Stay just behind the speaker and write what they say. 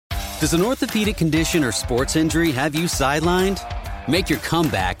Does an orthopedic condition or sports injury have you sidelined? Make your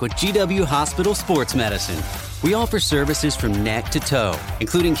comeback with GW Hospital Sports Medicine. We offer services from neck to toe,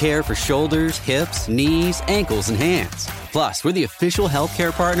 including care for shoulders, hips, knees, ankles, and hands. Plus, we're the official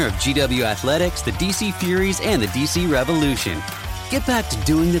healthcare partner of GW Athletics, the DC Furies, and the DC Revolution. Get back to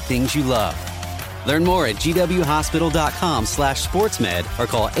doing the things you love. Learn more at gwhospital.com/sportsmed or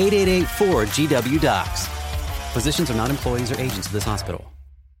call 888-4GW-DOCS. Physicians are not employees or agents of this hospital.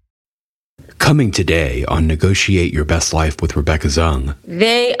 Coming today on Negotiate Your Best Life with Rebecca Zung.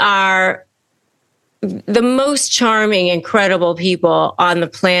 They are the most charming, incredible people on the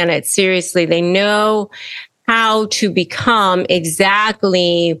planet. Seriously, they know how to become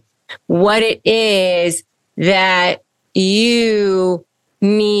exactly what it is that you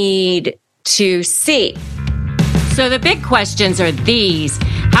need to see. So the big questions are these.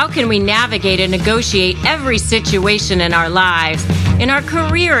 How can we navigate and negotiate every situation in our lives, in our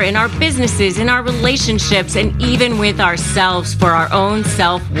career, in our businesses, in our relationships, and even with ourselves for our own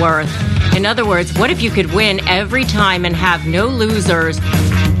self-worth? In other words, what if you could win every time and have no losers?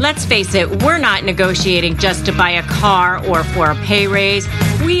 Let's face it, we're not negotiating just to buy a car or for a pay raise.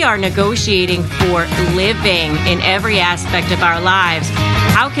 We are negotiating for living in every aspect of our lives.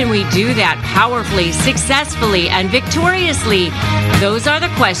 How can we do that powerfully, successfully, and victoriously? Those are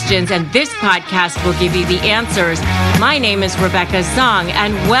the questions, and this podcast will give you the answers. My name is Rebecca Zung,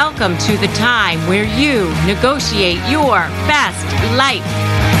 and welcome to the time where you negotiate your best life.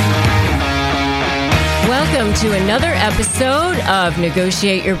 Welcome to another episode of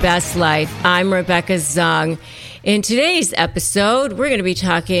Negotiate Your Best Life. I'm Rebecca Zung. In today's episode, we're going to be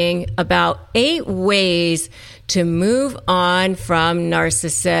talking about 8 ways to move on from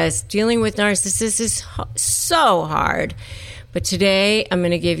narcissists. Dealing with narcissists is so hard. But today, I'm going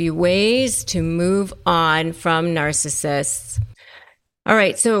to give you ways to move on from narcissists. All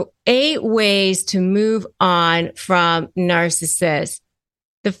right, so 8 ways to move on from narcissists.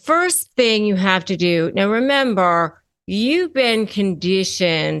 The first thing you have to do, now remember, you've been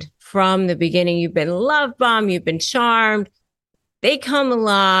conditioned from the beginning. You've been love bombed, you've been charmed. They come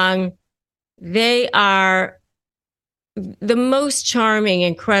along. They are the most charming,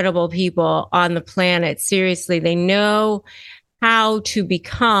 incredible people on the planet. Seriously, they know how to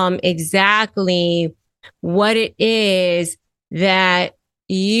become exactly what it is that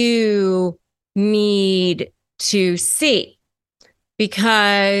you need to see,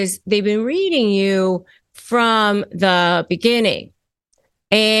 because they've been reading you from the beginning.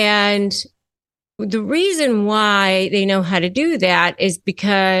 And the reason why they know how to do that is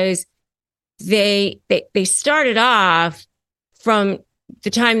because they started off from the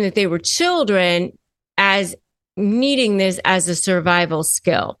time that they were children as needing this as a survival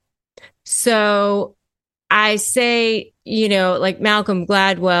skill. So I say, like Malcolm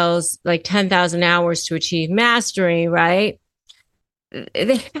Gladwell's like 10,000 hours to achieve mastery, right?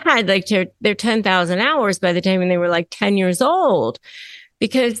 They had like their 10,000 hours by the time when they were like 10 years old,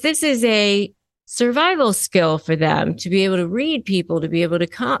 because this is a survival skill for them to be able to read people, to be able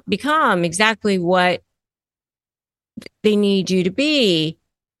to become exactly what they need you to be,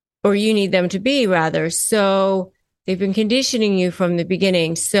 or you need them to be rather. So they've been conditioning you from the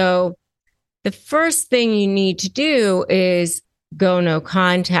beginning. So the first thing you need to do is go no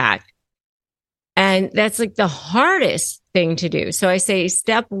contact. And that's like the hardest thing to do. So I say,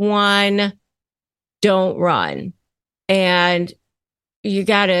 step 1, don't run. And you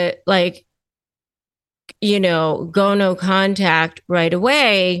got to go no contact right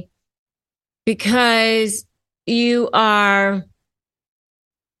away, because you are,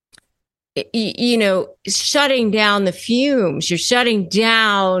 shutting down the fumes. You're shutting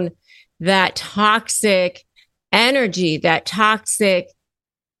down that toxic energy, that toxic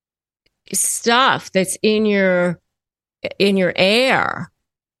stuff that's in your air.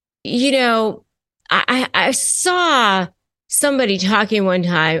 I saw somebody talking one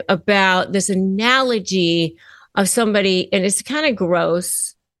time about this analogy of somebody, and it's kind of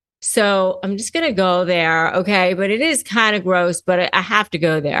gross. So I'm just going to go there. Okay. But it is kind of gross, but I have to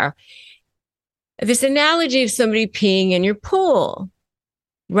go there. This analogy of somebody peeing in your pool,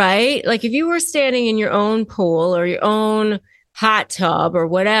 right? Like if you were standing in your own pool or your own hot tub or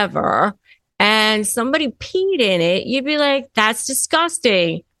whatever, and somebody peed in it, you'd be like, that's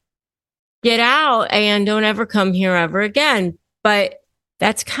disgusting. Get out and don't ever come here ever again. But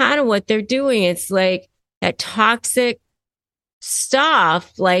that's kind of what they're doing. It's like that toxic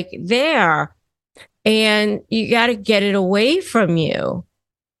stuff like there, and you got to get it away from you.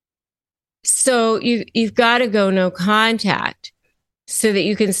 So you've got to go no contact so that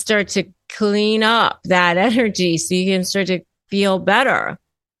you can start to clean up that energy, so you can start to feel better.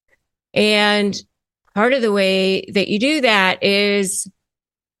 And part of the way that you do that is,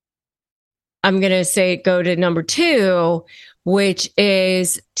 I'm going to say, go to number 2, which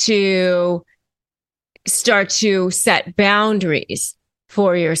is to start to set boundaries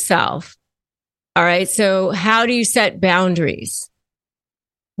for yourself. All right. So how do you set boundaries?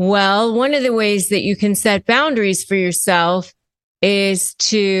 Well, one of the ways that you can set boundaries for yourself is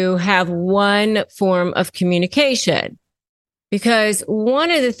to have one form of communication. Because one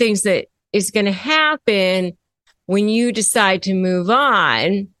of the things that is going to happen when you decide to move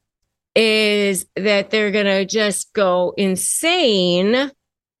on is that they're going to just go insane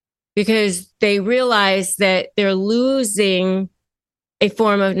because they realize that they're losing a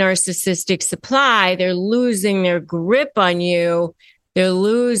form of narcissistic supply. They're losing their grip on you. They're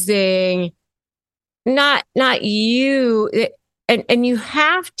losing not you. And you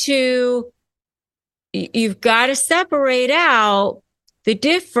have to, you've got to separate out the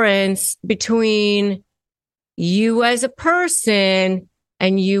difference between you as a person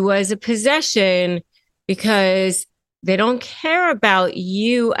and you as a possession, because they don't care about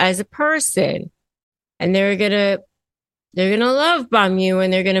you as a person. And they're going to love bomb you,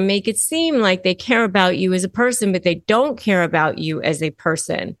 and they're going to make it seem like they care about you as a person, but they don't care about you as a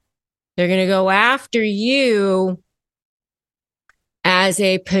person. They're going to go after you as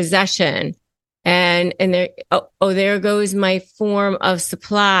a possession. And there, there goes my form of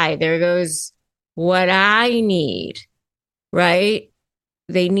supply. There goes what I need, right?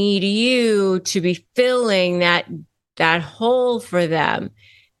 They need you to be filling that hole for them.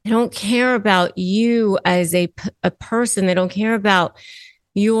 They don't care about you as a person. They don't care about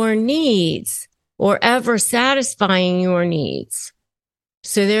your needs or ever satisfying your needs.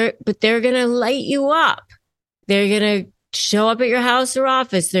 So they're going to light you up. They're going to show up at your house or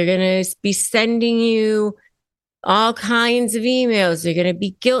office. They're going to be sending you all kinds of emails. They're going to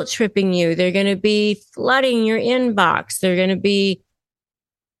be guilt tripping you. They're going to be flooding your inbox. They're going to be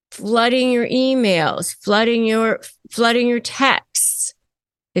flooding your emails, flooding your texts.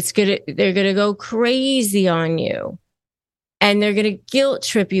 They're going to go crazy on you, and they're going to guilt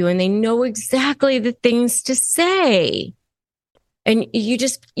trip you, and they know exactly the things to say. And you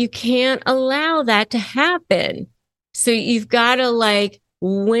can't allow that to happen. So you've got to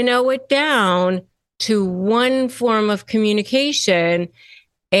winnow it down to one form of communication,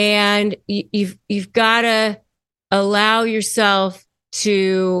 and you've got to allow yourself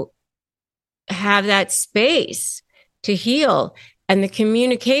to have that space to heal. And the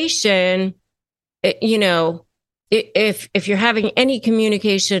communication, if you're having any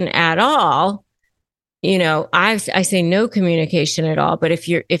communication at all, I say no communication at all. But if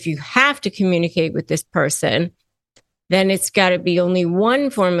you have to communicate with this person, then it's got to be only one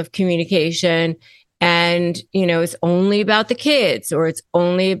form of communication. And, it's only about the kids, or it's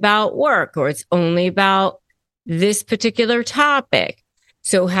only about work, or it's only about this particular topic.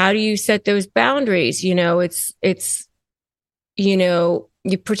 So how do you set those boundaries? It's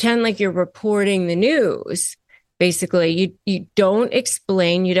you pretend like you're reporting the news. Basically, you don't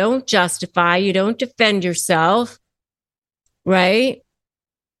explain, you don't justify, you don't defend yourself, right?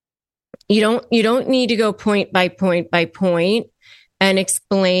 You don't need to go point by point by point and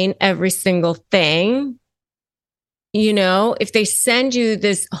explain every single thing. If they send you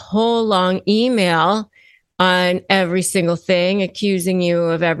this whole long email on every single thing, accusing you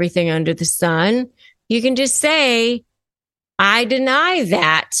of everything under the sun, you can just say, I deny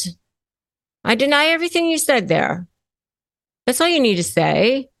that. I deny everything you said there. That's all you need to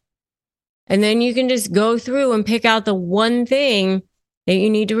say. And then you can just go through and pick out the one thing that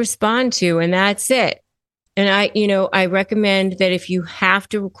you need to respond to, and that's it. And I recommend that if you have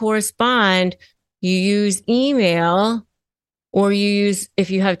to correspond, you use email, or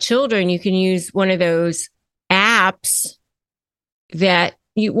if you have children, you can use one of those apps that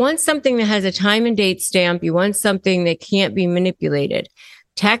you want something that has a time and date stamp. You want something that can't be manipulated.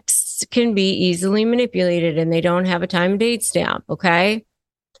 Texts can be easily manipulated, and they don't have a time and date stamp. Okay.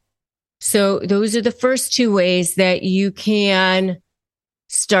 So those are the first 2 ways that you can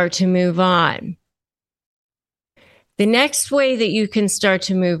start to move on. The next way that you can start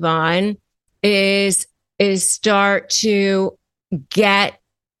to move on is start to get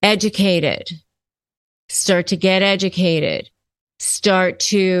educated. Start to get educated. Start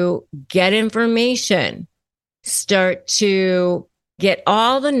to get information. Start to get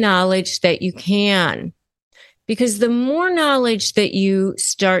all the knowledge that you can. Because the more knowledge that you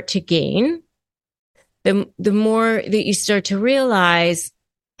start to gain, the more that you start to realize,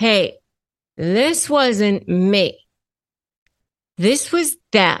 hey, this wasn't me. This was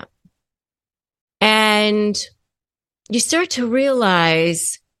them. And you start to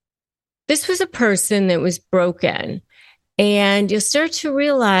realize this was a person that was broken. And you'll start to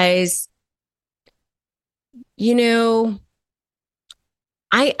realize, I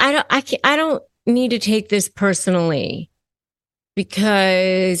don't need to take this personally,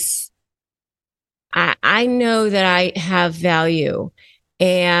 because I know that I have value.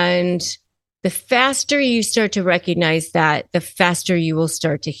 And the faster you start to recognize that, the faster you will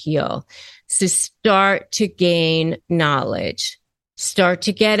start to heal. So start to gain knowledge, start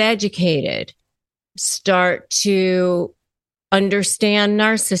to get educated, start to understand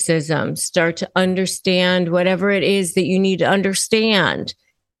narcissism, start to understand whatever it is that you need to understand,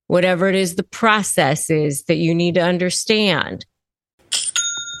 whatever it is the process is that you need to understand.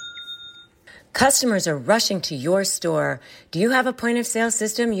 Customers are rushing to your store. Do you have a point of sale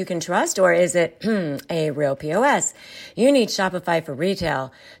system you can trust, or is it a real POS? You need Shopify for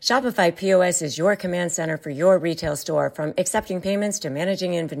retail. Shopify POS is your command center for your retail store, from accepting payments to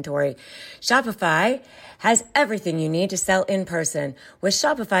managing inventory. Shopify has everything you need to sell in person. With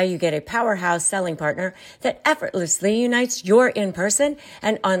Shopify, you get a powerhouse selling partner that effortlessly unites your in-person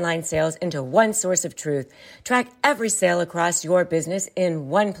and online sales into one source of truth. Track every sale across your business in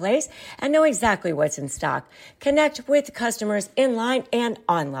one place and know exactly what's in stock. Connect with customers in line and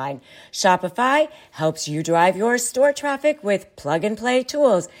online. Shopify helps you drive your store traffic with plug-and-play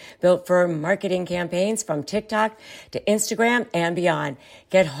tools built for marketing campaigns from TikTok to Instagram and beyond.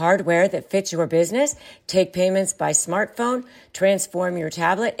 Get hardware that fits your business. Take payments by smartphone. Transform your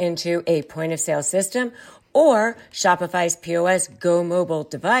tablet into a point-of-sale system, or Shopify's POS Go mobile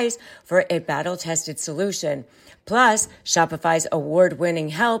device for a battle-tested solution. Plus, Shopify's award-winning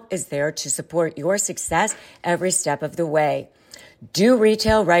help is there to support your success every step of the way. Do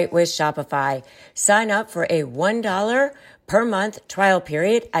retail right with Shopify. Sign up for a $1 per month trial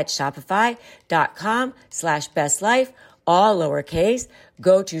period at shopify.com/bestlife, all lowercase.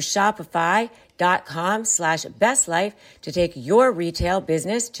 Go to shopify.com/bestlife to take your retail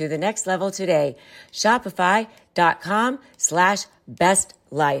business to the next level today.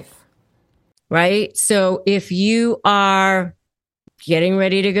 Shopify.com/bestlife. Right? So if you are getting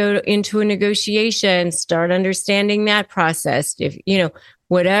ready to go into a negotiation, start understanding that process. If,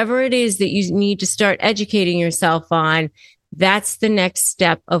 whatever it is that you need to start educating yourself on, that's the next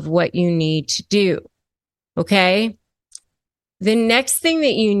step of what you need to do. Okay? The next thing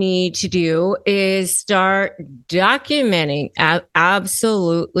that you need to do is start documenting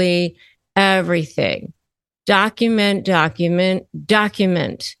absolutely everything. Document.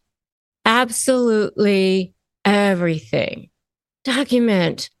 Absolutely everything.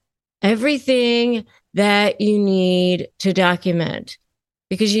 Document everything that you need to document,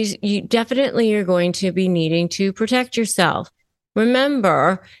 because you definitely are going to be needing to protect yourself.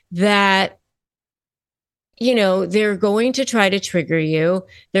 Remember that, they're going to try to trigger you.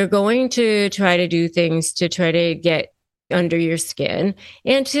 They're going to try to do things to try to get under your skin.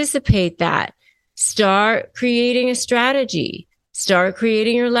 Anticipate that. Start creating a strategy. Start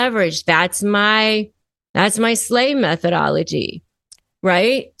creating your leverage. That's my SLAY methodology,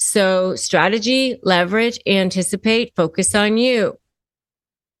 right? So strategy, leverage, anticipate, focus on you.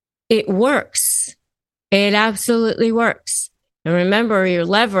 It works. It absolutely works. And remember, your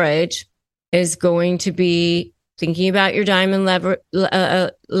leverage is going to be thinking about your diamond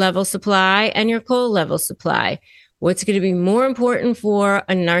level supply and your coal level supply. What's going to be more important for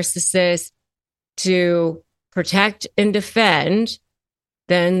a narcissist to protect and defend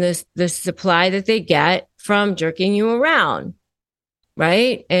than the supply that they get from jerking you around,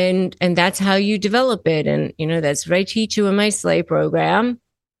 right? And that's how you develop it. And, that's what I teach you in my SLAY program.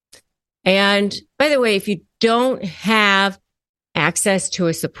 And by the way, if you don't have access to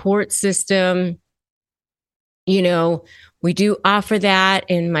a support system, we do offer that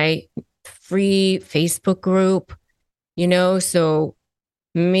in my free Facebook group, so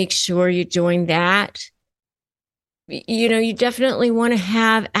make sure you join that. You definitely want to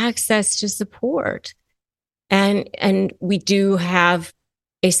have access to support. And we do have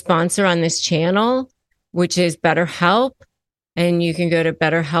a sponsor on this channel, which is BetterHelp. And you can go to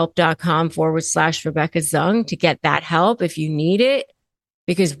betterhelp.com/Rebecca Zung to get that help if you need it,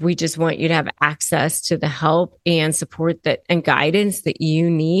 because we just want you to have access to the help and support and guidance that you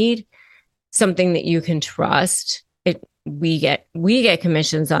need, something that you can trust. We get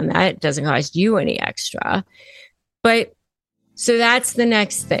commissions on that. It doesn't cost you any extra. But so that's the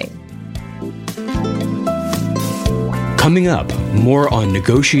next thing. Coming up, more on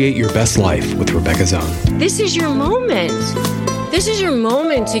Negotiate Your Best Life with Rebecca Zung. This is your moment. This is your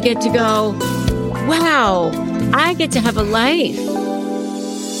moment to get to go, wow, I get to have a life.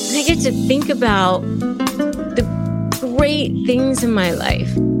 I get to think about the great things in my life.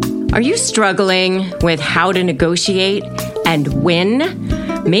 Are you struggling with how to negotiate and win?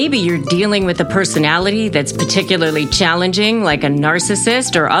 Maybe you're dealing with a personality that's particularly challenging, like a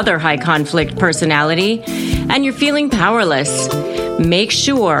narcissist or other high conflict personality, and you're feeling powerless. Make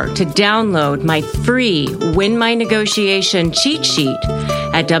sure to download my free Win My Negotiation cheat sheet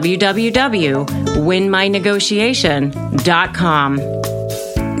at www.winmynegotiation.com.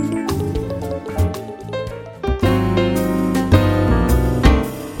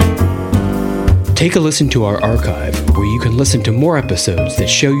 Take a listen to our archive where you can listen to more episodes that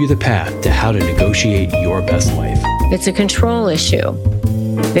show you the path to how to negotiate your best life. It's a control issue.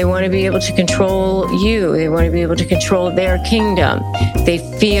 They want to be able to control you. They want to be able to control their kingdom. They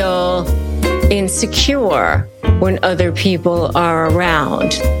feel insecure when other people are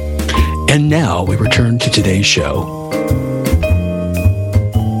around. And now we return to today's show.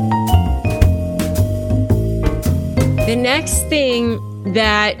 The next thing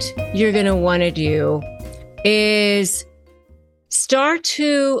that you're going to want to do is start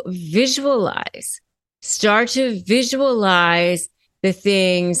to visualize. Start to visualize the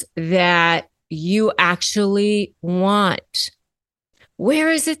things that you actually want. Where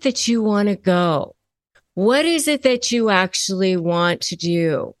is it that you want to go? What is it that you actually want to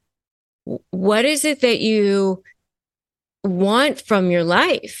do? What is it that you want from your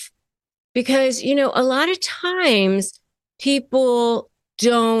life? Because, you know, a lot of times people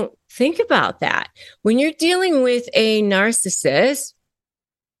don't think about that. When you're dealing with a narcissist,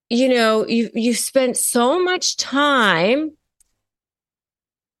 you know, you've spent so much time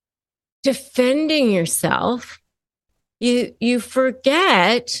defending yourself, you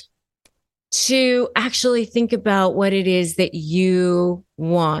forget to actually think about what it is that you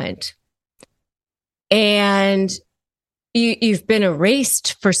want. And you've been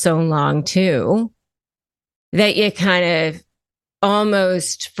erased for so long too, that you kind of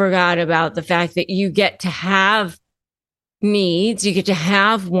almost forgot about the fact that you get to have needs, you get to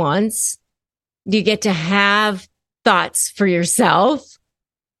have wants, you get to have thoughts for yourself,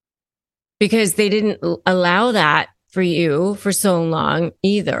 because they didn't allow that for you for so long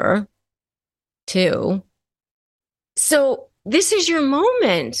either, too. So this is your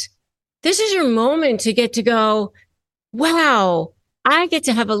moment. This is your moment to get to go, wow, I get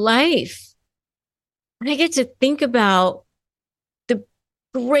to have a life. I get to think about the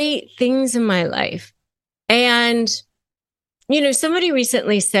great things in my life. And, you know, somebody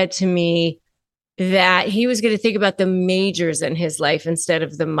recently said to me that he was going to think about the majors in his life instead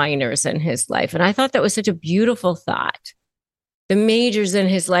of the minors in his life. And I thought that was such a beautiful thought. The majors in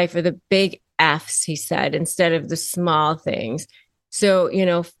his life are the big F's, he said, instead of the small things. So, you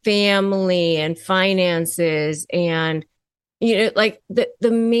know, family and finances and, you know, like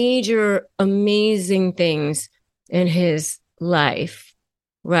the major amazing things in his life,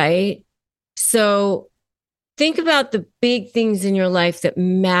 right? So think about the big things in your life that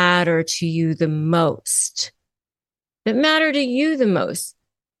matter to you the most,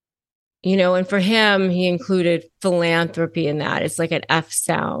 You know, and for him, he included philanthropy in that. It's like an F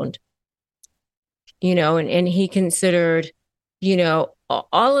sound, you know, and he considered, you know,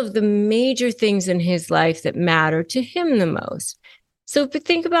 all of the major things in his life that matter to him the most. So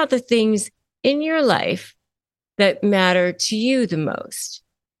think about the things in your life that matter to you the most,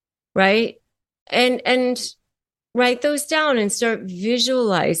 right? And write those down and start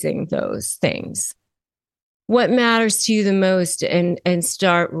visualizing those things. What matters to you the most, and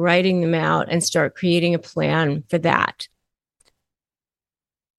start writing them out and start creating a plan for that.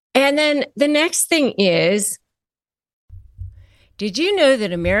 And then the next thing is, did you know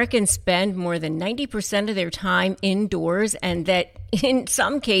that Americans spend more than 90% of their time indoors, and that in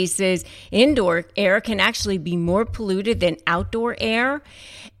some cases, indoor air can actually be more polluted than outdoor air?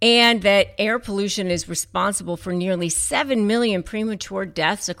 And that air pollution is responsible for nearly 7 million premature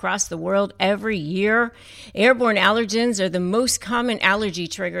deaths across the world every year. Airborne allergens are the most common allergy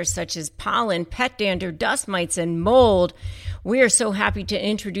triggers, such as pollen, pet dander, dust mites, and mold. We are so happy to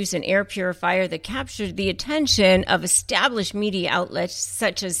introduce an air purifier that captured the attention of established media outlets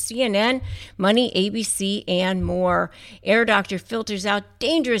such as CNN, Money, ABC, and more. Air Doctor filters out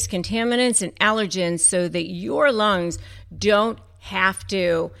dangerous contaminants and allergens so that your lungs don't have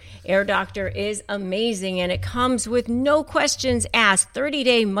to. Air Doctor is amazing, and it comes with no questions asked,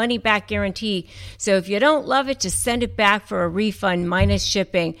 30-day money-back guarantee. So if you don't love it, just send it back for a refund minus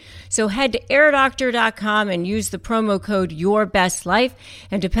shipping. So head to airdoctor.com and use the promo code YourBestLife,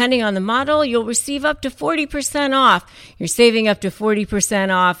 and depending on the model, you'll receive up to 40% off. You're saving up to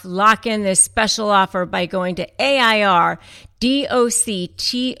 40% off. Lock in this special offer by going to AIR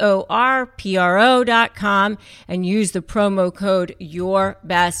DOCTORPRO.com, and use the promo code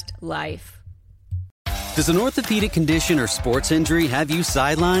YourBestLife. Does an orthopedic condition or sports injury have you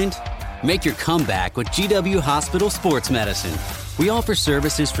sidelined? Make your comeback with GW Hospital Sports Medicine. We offer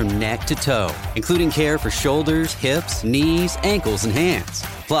services from neck to toe, including care for shoulders, hips, knees, ankles, and hands.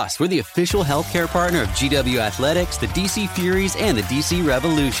 Plus, we're the official healthcare partner of GW Athletics, the DC Furies, and the DC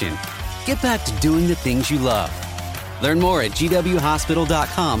Revolution. Get back to doing the things you love. Learn more at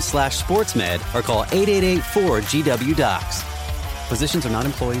gwhospital.com/sportsmed or call 888-4GW-DOCS. Physicians are not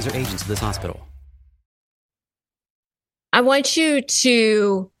employees or agents of this hospital. I want you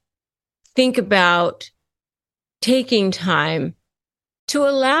to think about taking time to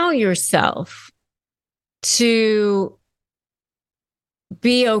allow yourself to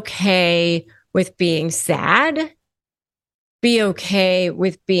be okay with being sad, be okay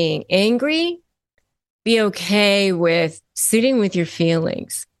with being angry, be okay with sitting with your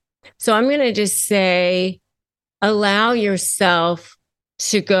feelings. So I'm going to just say, allow yourself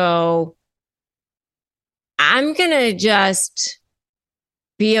to go, I'm going to just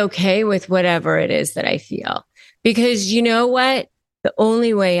be okay with whatever it is that I feel. Because you know what? The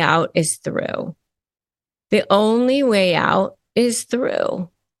only way out is through. The only way out is through.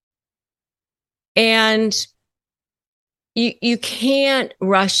 And you can't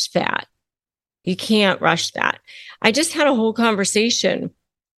rush that. You can't rush that. I just had a whole conversation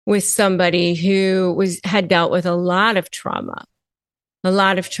with somebody who had dealt with a lot of trauma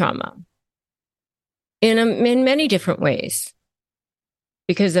in many different ways,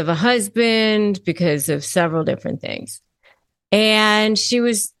 because of a husband, because of several different things. And she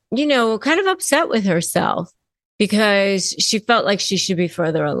was, kind of upset with herself because she felt like she should be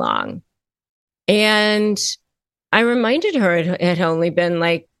further along. And I reminded her it had only been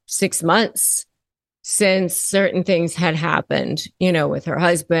like 6 months since certain things had happened, with her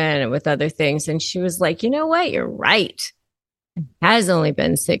husband and with other things. And she was like, you know what? You're right. It has only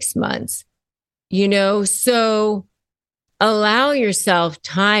been 6 months, so allow yourself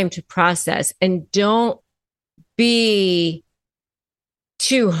time to process and don't be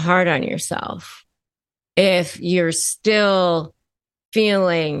too hard on yourself. If you're still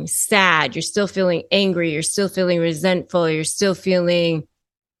feeling sad, you're still feeling angry, you're still feeling resentful, you're still feeling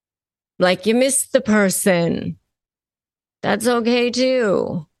like you missed the person, that's okay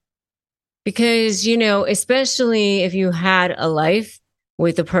too. Because, especially if you had a life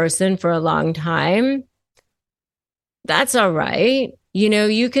with a person for a long time, that's all right.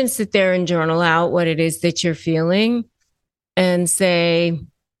 You can sit there and journal out what it is that you're feeling and say,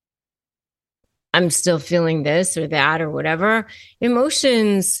 I'm still feeling this or that or whatever.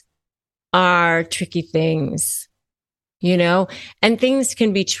 Emotions are tricky things. And things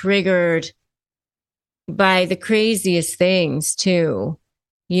can be triggered by the craziest things too.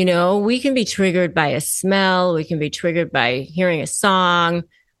 We can be triggered by a smell. We can be triggered by hearing a song.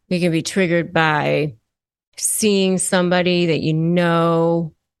 We can be triggered by seeing somebody that you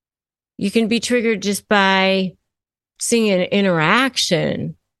can be triggered just by seeing an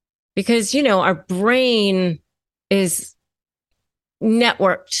interaction because, our brain is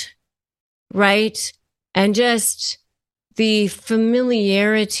networked, right? And just the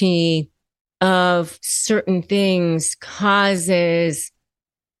familiarity of certain things causes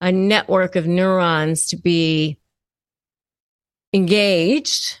a network of neurons to be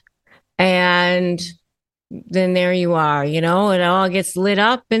engaged. And then there you are, it all gets lit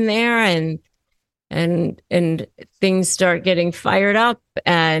up in there and things start getting fired up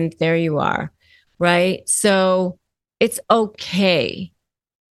and there you are, right? So it's okay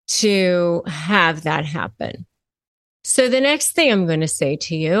to have that happen. So the next thing I'm going to say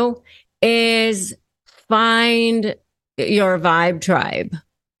to you is find your vibe tribe.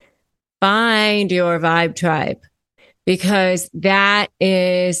 Find your vibe tribe, because that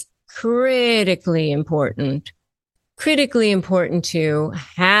is critically important to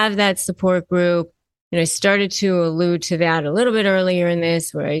have that support group. I started to allude to that a little bit earlier in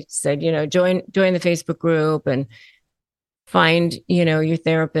this, where I said, join the Facebook group and find, your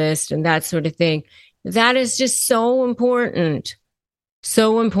therapist and that sort of thing. That is just so important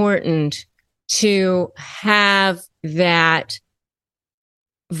to have that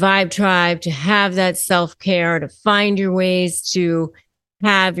vibe tribe, to have that self-care, to find your ways to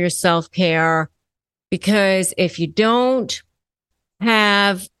have your self-care. Because if you don't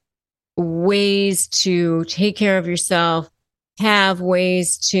have ways to take care of yourself, have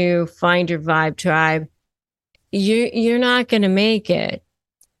ways to find your vibe tribe, you're not going to make it,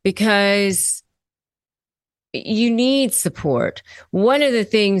 because you need support. One of the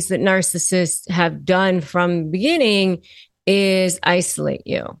things that narcissists have done from the beginning is isolate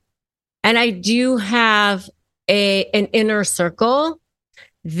you. And I do have an inner circle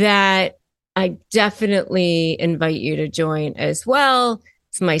that I definitely invite you to join as well.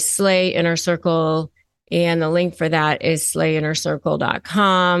 It's my Slay Inner Circle, and the link for that is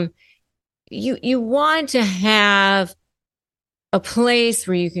slayinnercircle.com. You want to have a place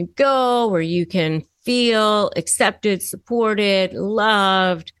where you can go, where you can feel accepted, supported,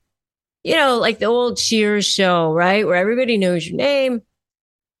 loved, like the old Cheers show, right? Where everybody knows your name.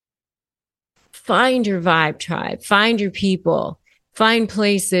 Find your vibe tribe, find your people, find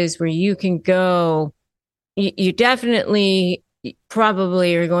places where you can go. You definitely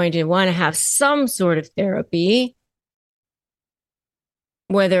probably are going to want to have some sort of therapy,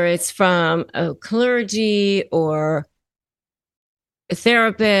 whether it's from a clergy or a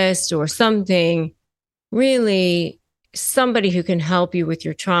therapist or something, really somebody who can help you with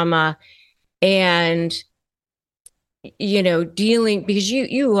your trauma and, dealing, because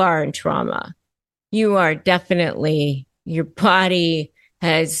you are in trauma. You are definitely, your body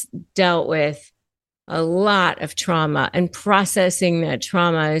has dealt with a lot of trauma, and processing that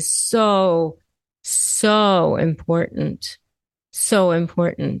trauma is so, so important. So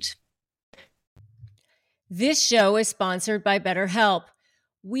important. This show is sponsored by BetterHelp.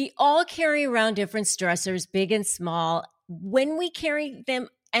 We all carry around different stressors, big and small. When we carry them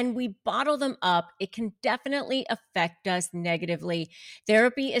and we bottle them up, it can definitely affect us negatively.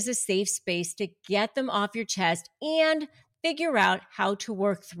 Therapy is a safe space to get them off your chest and figure out how to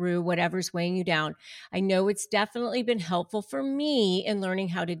work through whatever's weighing you down. I know it's definitely been helpful for me in learning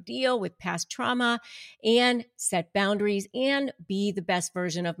how to deal with past trauma and set boundaries and be the best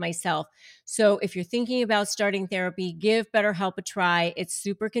version of myself. So if you're thinking about starting therapy, give BetterHelp a try. It's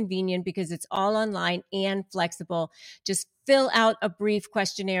super convenient because it's all online and flexible. Just fill out a brief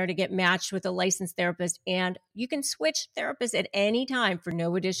questionnaire to get matched with a licensed therapist, and you can switch therapists at any time for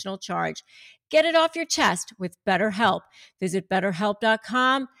no additional charge. Get it off your chest with BetterHelp. Visit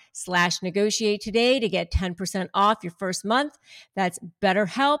BetterHelp.com/negotiate today to get 10% off your first month. That's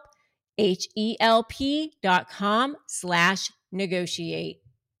BetterHelp, HELP.com/negotiate.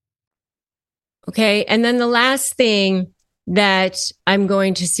 Okay. And then the last thing that I'm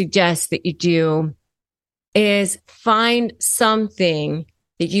going to suggest that you do is find something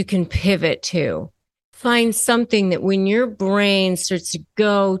that you can pivot to. Find something that when your brain starts to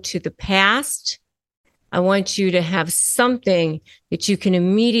go to the past, I want you to have something that you can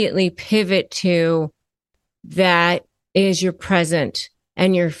immediately pivot to that is your present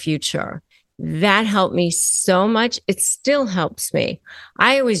and your future. That helped me so much. It still helps me.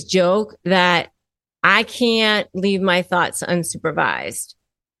 I always joke that I can't leave my thoughts unsupervised.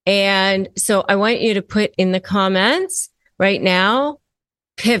 And so I want you to put in the comments right now,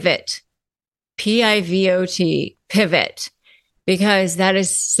 pivot, PIVOT, pivot, because that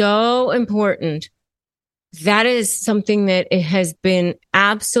is so important. That is something that it has been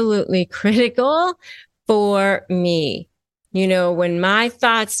absolutely critical for me. When my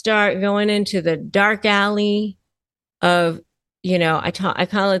thoughts start going into the dark alley of, I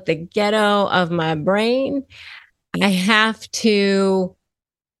call it the ghetto of my brain, I have to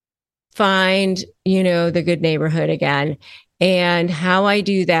find, the good neighborhood again. And how I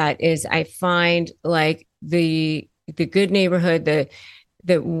do that is I find like the good neighborhood, the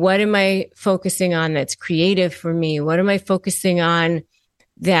what am I focusing on that's creative for me? What am I focusing on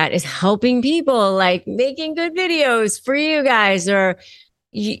that is helping people, like making good videos for you guys, or,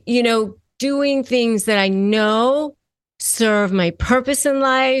 doing things that I know serve my purpose in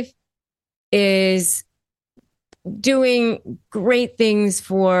life, is doing great things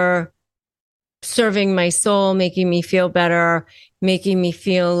for serving my soul, making me feel better, making me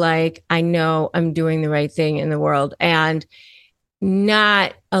feel like I know I'm doing the right thing in the world, and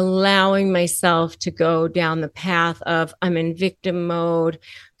not allowing myself to go down the path of I'm in victim mode.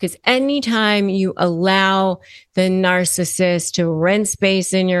 Because anytime you allow the narcissist to rent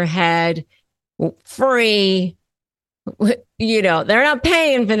space in your head free, they're not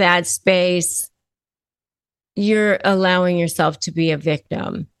paying for that space. You're allowing yourself to be a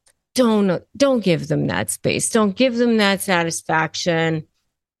victim. Don't give them that space. Don't give them that satisfaction.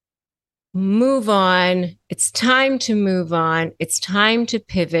 Move on. It's time to move on. It's time to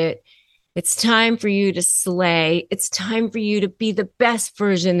pivot. It's time for you to slay. It's time for you to be the best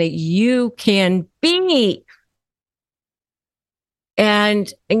version that you can be.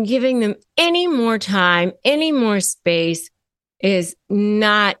 And giving them any more time, any more space is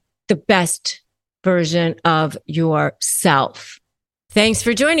not the best version of yourself. Thanks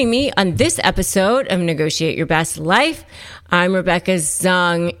for joining me on this episode of Negotiate Your Best Life. I'm Rebecca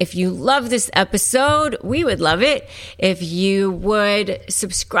Zung. If you love this episode, we would love it if you would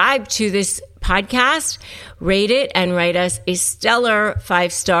subscribe to this podcast, rate it, and write us a stellar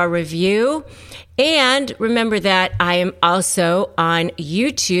 5-star review. And remember that I am also on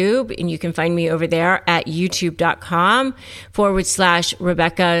YouTube, and you can find me over there at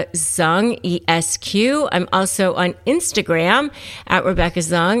youtube.com/Rebecca Zung, ESQ. I'm also on Instagram at Rebecca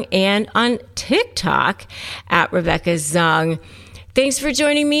Zung and on TikTok at Rebecca Zung. Thanks for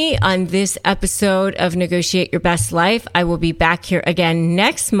joining me on this episode of Negotiate Your Best Life. I will be back here again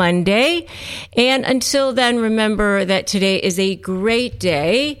next Monday. And until then, remember that today is a great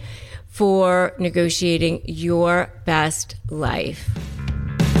day for negotiating your best life.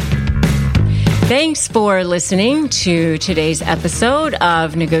 Thanks for listening to today's episode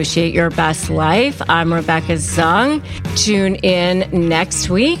of Negotiate Your Best Life. I'm Rebecca Zung. Tune in next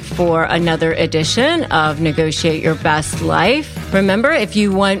week for another edition of Negotiate Your Best Life. Remember, if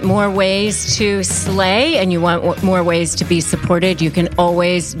you want more ways to slay and you want more ways to be supported, you can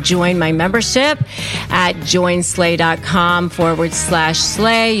always join my membership at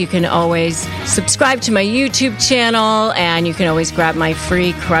joinslay.com/slay. You can always subscribe to my YouTube channel, and you can always grab my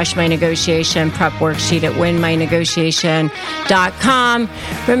free Crush My Negotiation prep worksheet at winmynegotiation.com.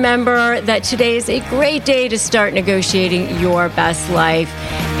 Remember that today is a great day to start negotiating your best life,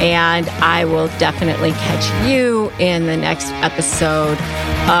 and I will definitely catch you in the next episode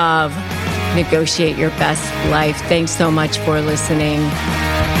of Negotiate Your Best Life. Thanks so much for listening.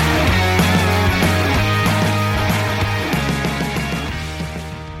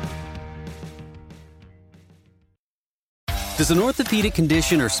 Does an orthopedic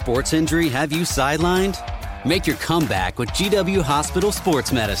condition or sports injury have you sidelined? Make your comeback with GW Hospital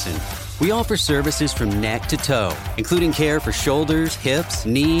Sports Medicine. We offer services from neck to toe, including care for shoulders, hips,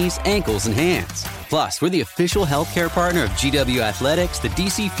 knees, ankles, and hands. Plus, we're the official healthcare partner of GW Athletics, the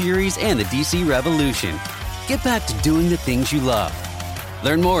DC Furies, and the DC Revolution. Get back to doing the things you love.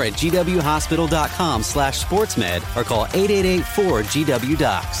 Learn more at gwhospital.com/sportsmed or call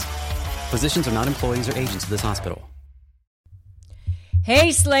 888-4GW-DOCS. Physicians are not employees or agents of this hospital.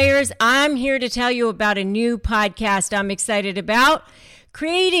 Hey Slayers, I'm here to tell you about a new podcast I'm excited about,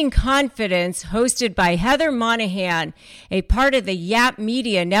 Creating Confidence, hosted by Heather Monahan, a part of the Yap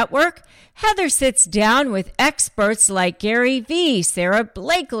Media Network. Heather sits down with experts like Gary Vee, Sarah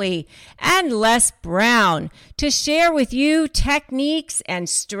Blakely, and Les Brown to share with you techniques and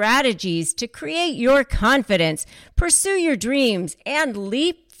strategies to create your confidence, pursue your dreams, and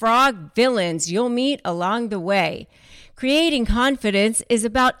leapfrog villains you'll meet along the way. Creating Confidence is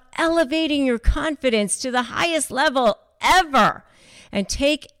about elevating your confidence to the highest level ever and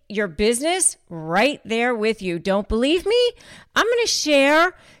take your business right there with you. Don't believe me? I'm going to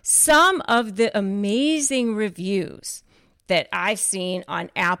share some of the amazing reviews that I've seen on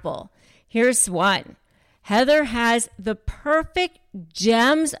Apple. Here's one. Heather has the perfect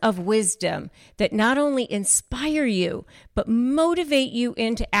gems of wisdom that not only inspire you, but motivate you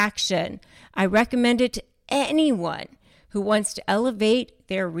into action. I recommend it to anyone who wants to elevate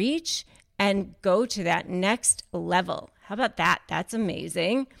their reach and go to that next level. How about that? That's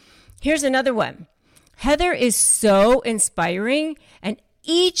amazing. Here's another one. Heather is so inspiring, and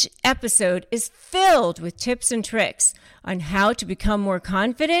each episode is filled with tips and tricks on how to become more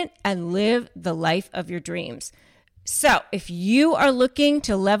confident and live the life of your dreams. So if you are looking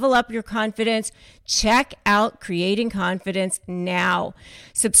to level up your confidence, check out Creating Confidence now.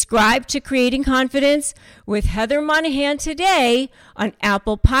 Subscribe to Creating Confidence with Heather Monahan today on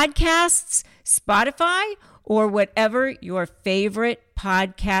Apple Podcasts, Spotify, or whatever your favorite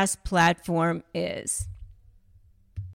podcast platform is.